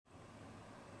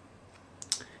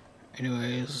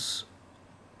Anyways,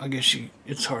 I guess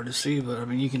it's hard to see, but I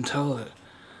mean, you can tell that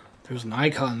there's an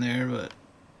icon there, but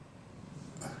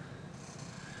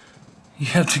you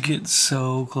have to get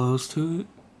so close to it.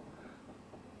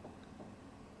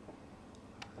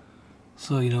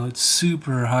 So, it's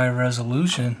super high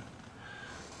resolution.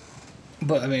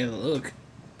 But I mean, look,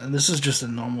 this is just a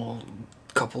normal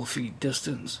couple feet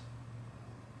distance.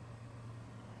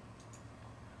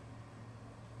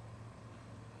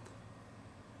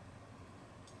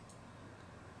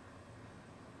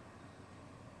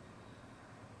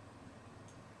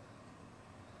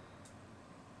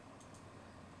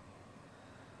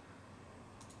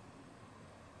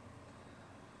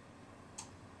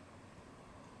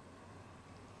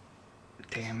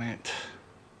 Damn it.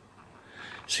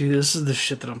 See, this is the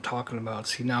shit that I'm talking about.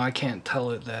 See, now I can't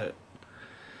tell it that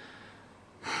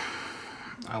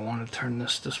I want to turn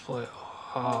this display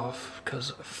off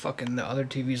because fucking the other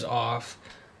TV's off.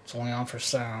 It's only on for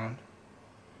sound.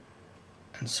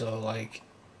 And so, like,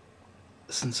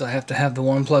 since I have to have the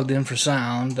one plugged in for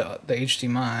sound, the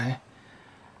HDMI,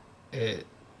 it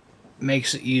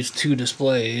makes it use two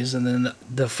displays, and then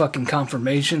the fucking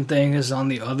confirmation thing is on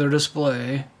the other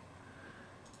display.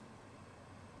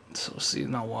 So see,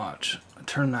 now watch. I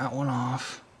turn that one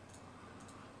off.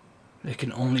 It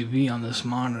can only be on this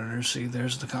monitor. See,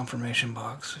 there's the confirmation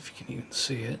box, if you can even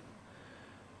see it.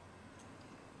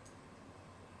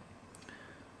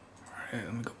 Alright,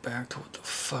 let me go back to what the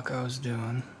fuck I was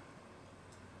doing.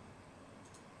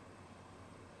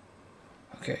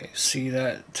 Okay, see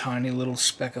that tiny little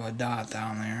speck of a dot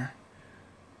down there?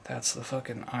 That's the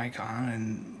fucking icon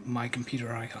and my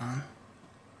computer icon.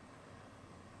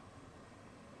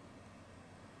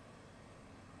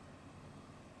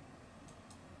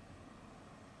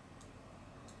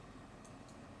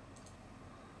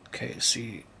 Okay,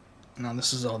 see, now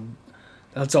this is all,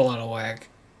 that's all out of whack,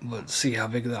 but see how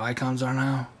big the icons are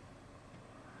now?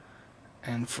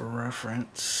 And for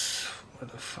reference, where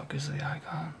the fuck is the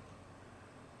icon?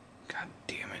 God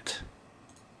damn it.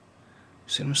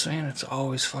 See what I'm saying? It's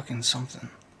always fucking something.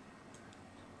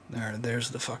 There's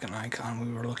the fucking icon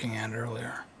we were looking at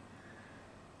earlier.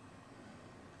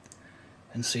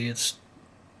 And see, it's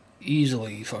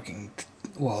easily fucking,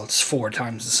 well, it's 4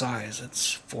 times the size.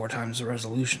 It's 4 times the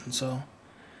resolution, so.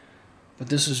 But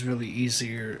this is really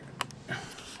easy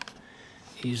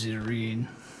to read.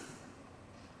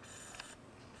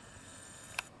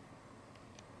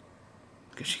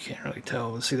 Because you can't really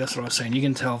tell. But see, that's what I was saying. You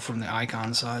can tell from the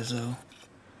icon size, though.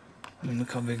 I mean,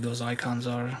 look how big those icons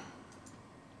are.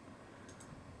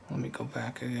 Let me go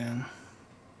back again.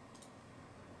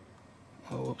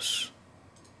 Oh, whoops.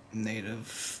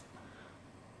 Native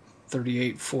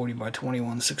 3840 by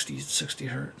 2160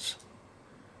 hertz.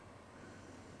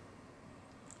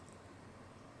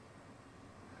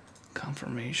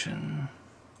 Confirmation.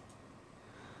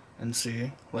 And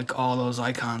see, like all those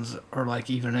icons are like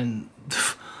even in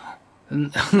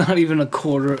not even a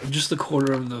quarter, just a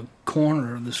quarter of the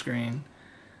corner of the screen.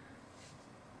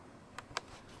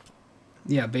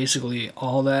 Yeah, basically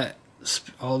all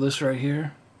this right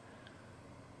here,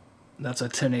 that's a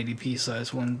 1080p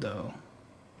size window.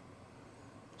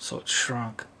 So it's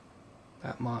shrunk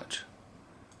that much.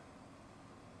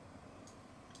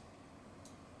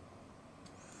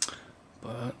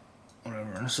 But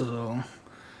whatever. So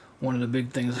one of the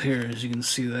big things here is you can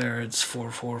see there it's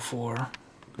 444.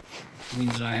 It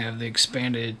means that I have the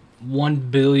expanded 1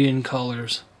 billion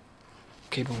colors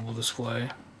capable display.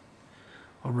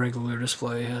 A regular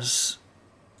display has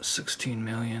 16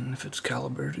 million if it's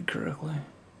calibrated correctly.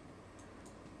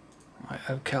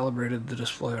 I've calibrated the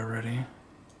display already,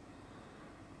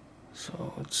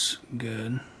 so it's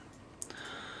good.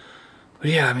 But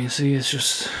yeah, I mean, see, it's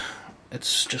just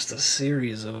a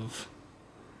series of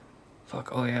fuck.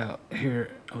 Oh yeah,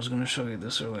 here, I was gonna show you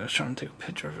this earlier. I was trying to take a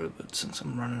picture of it, but since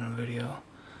I'm running a video,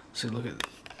 see, look at.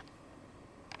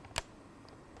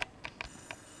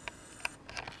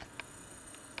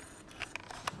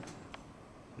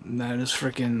 That is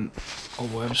freaking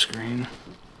a web screen.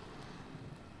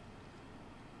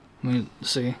 I mean,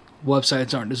 see,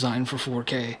 websites aren't designed for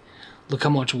 4K. Look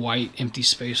how much white empty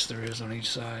space there is on each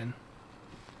side.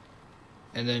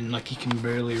 And then, like, you can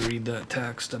barely read that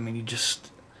text. I mean,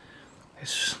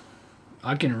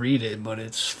 I can read it, but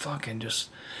it's fucking just,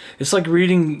 it's like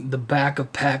reading the back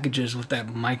of packages with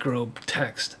that micro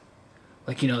text.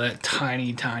 Like, that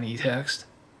tiny, tiny text.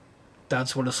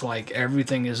 That's what it's like.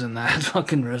 Everything is in that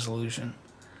fucking resolution.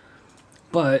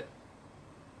 But,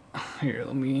 here,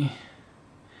 let me,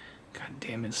 god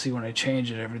damn it, see when I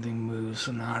change it, everything moves,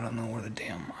 so now I don't know where the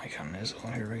damn icon is. Oh,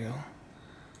 here we go.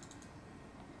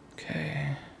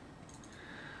 Okay.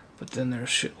 But then there's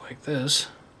shit like this.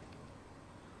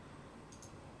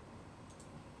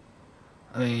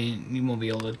 I mean, you won't be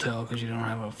able to tell because you don't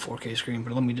have a 4K screen,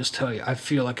 but let me just tell you, I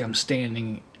feel like I'm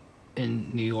standing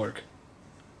in New York.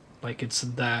 Like, it's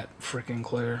that freaking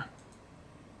clear.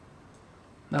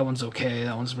 That one's okay.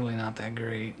 That one's really not that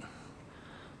great.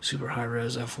 Super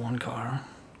high-res F1 car.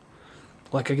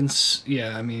 Like, I can...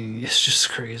 Yeah, I mean, it's just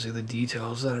crazy, the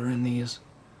details that are in these.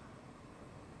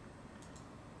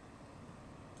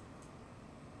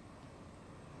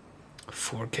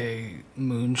 .4K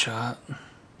moonshot.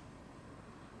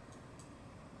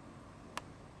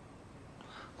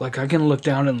 Like, I can look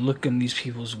down and look in these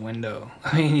people's window.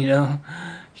 I mean, you know,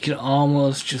 you can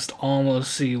almost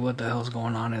see what the hell's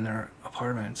going on in their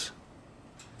apartments.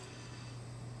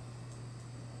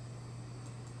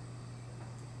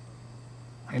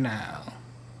 Hey now.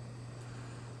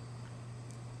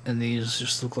 And these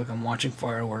just look like I'm watching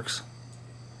fireworks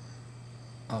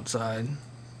outside.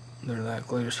 They're that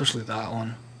clear, especially that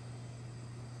one.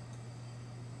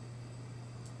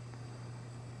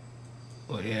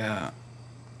 But yeah.